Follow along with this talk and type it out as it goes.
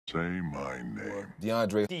Say my name.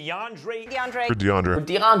 DeAndre.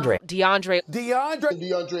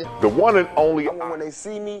 The one and only. When they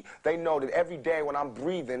see me, they know that every day when I'm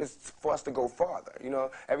breathing, it's for us to go farther. You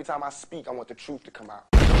know, every time I speak, I want the truth to come out.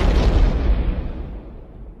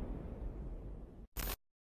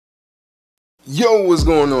 Yo, what's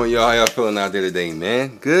going on, y'all? How y'all feeling out there today,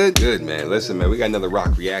 man? Good, man. Listen, man, we got another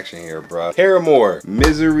rock reaction here, bro. Paramore,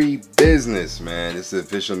 Misery Business, man. This is the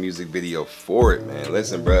official music video for it, man.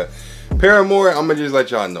 Listen, bro. Paramore, I'm gonna just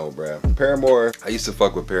let y'all know, bro. Paramore, I used to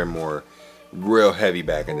fuck with Paramore real heavy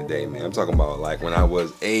back in the day, man. I'm talking about like when I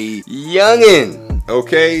was a youngin',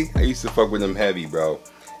 okay? I used to fuck with them heavy, bro.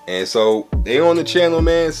 And so they on the channel,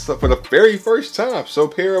 man, so for the very first time. So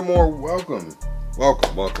Paramore, welcome,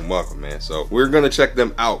 man. So we're gonna check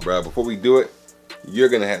them out, bro. Before we do it, you're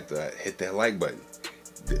gonna have to hit that like button.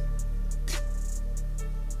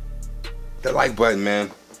 The like button,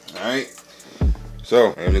 man. All right.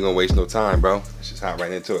 So I ain't even gonna waste no time, bro. Let's just hop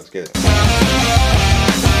right into it. Let's get it.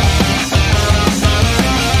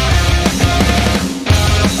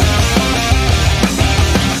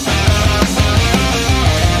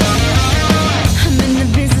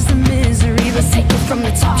 From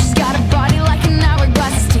the top, she's got a body like an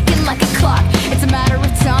hourglass, it's ticking like a clock. It's a matter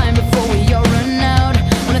of time before we all run out.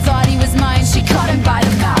 When I thought he was mine, she caught him by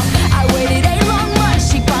the mouth. I waited a long month,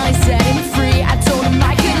 she finally set him free. I told him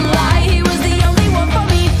I couldn't lie, he was the only one for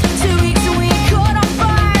me. 2 weeks and we caught on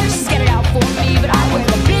fire. She's got it out for me, but I wear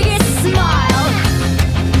the biggest smile.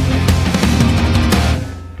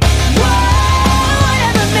 Whoa, I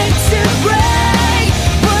never meant to break,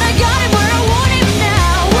 but I got him where I want him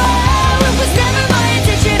now. Whoa, it was never my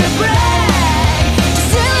intention to brag, just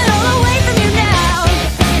steal it all away from you now.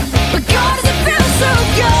 But God, does it feel so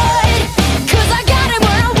good, 'cause I got him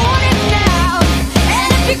where I want him now.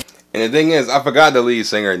 And the thing is, I forgot the lead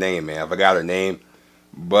singer name, man. I forgot her name,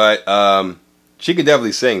 but she could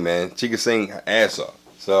definitely sing, man. She could sing her ass off.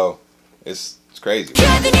 So it's crazy.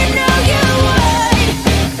 Good, then you know you would,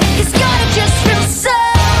 'cause God, it just feels so,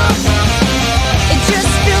 it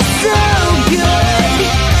just feels so good.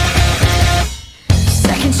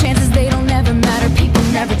 Second chances, they don't ever matter, people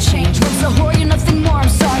never change. Once a whore, you're nothing more, I'm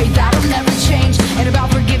sorry, that'll never change. And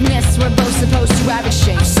about forgiveness, we're both supposed to have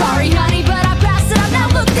exchange. Sorry, honey, but I passed it up, now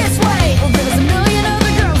look this way. Well, there was a million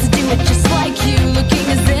other girls that do it just like you, looking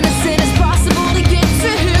as innocent as possible to get to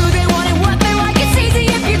who they want and what they like. It's easy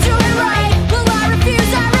if you do it right. Well, I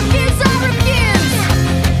refuse, I refuse, I refuse.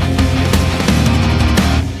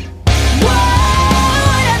 Whoa,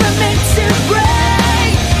 I never meant to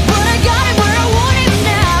break, but I got him where I want him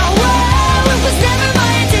now. Whoa, it was never my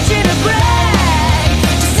intention to brag,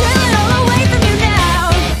 just steal it all away from you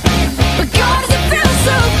now. But God, does it feel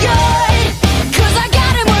so good, 'cause I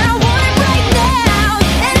got him where I want him right now.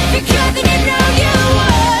 And if you could, then you know you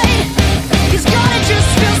would, 'cause God, it just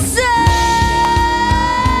feels so,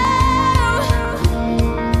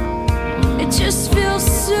 it just feels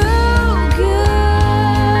so good.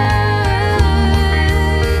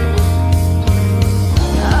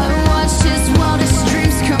 I watched his wildest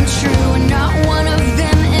dreams come true, and not one of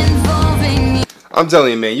them involving you. I'm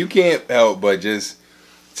telling you, man, you can't help but just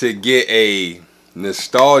to get a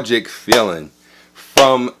nostalgic feeling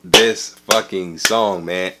from this fucking song,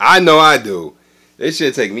 man. I know I do. This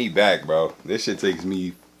shit take me back, bro. This shit takes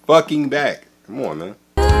me fucking back. Come on, man.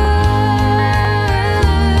 I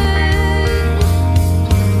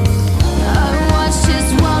watched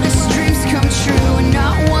his wildest dreams come true, and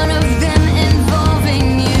not one of them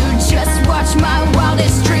involving you. Just watch my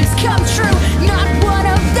wildest dreams come true, not one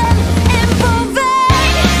of them involving.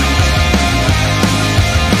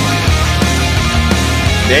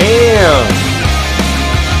 Damn.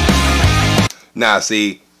 Nah,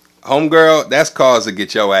 see, homegirl, that's cause to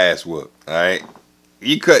get your ass whooped. All right,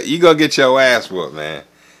 you gonna get your ass whooped, man.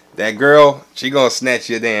 That girl, she gonna snatch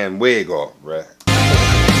your damn wig off, bruh.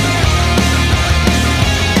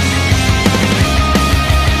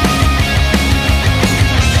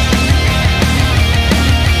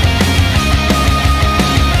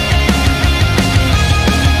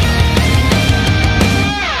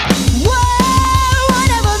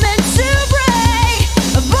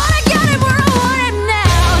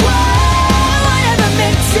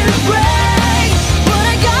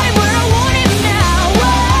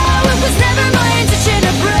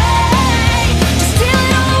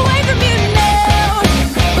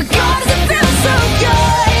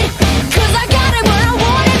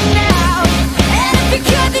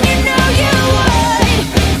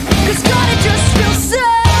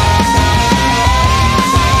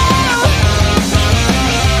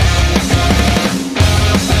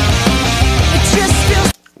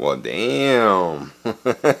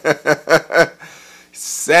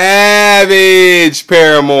 Savage,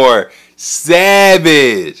 Paramore.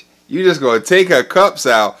 Savage. You just gonna take her cups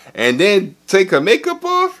out and then take her makeup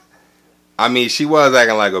off? I mean, she was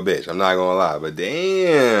acting like a bitch. I'm not gonna lie, but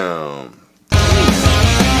damn.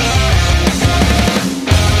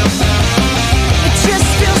 It just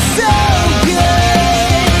feels so good.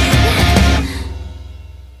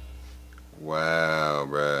 Wow,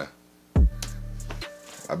 bruh.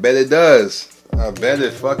 I bet it does. I bet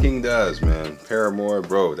it fucking does, man. Paramore,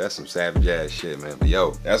 bro, that's some savage ass shit, man. But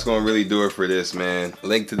yo, that's gonna really do it for this, man.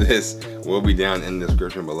 Link to this will be down in the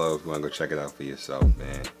description below if you wanna go check it out for yourself,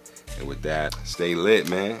 man. And with that, stay lit,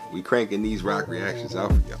 man. We cranking these rock reactions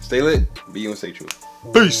out for y'all. Stay lit, be you and stay true.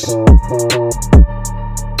 Peace.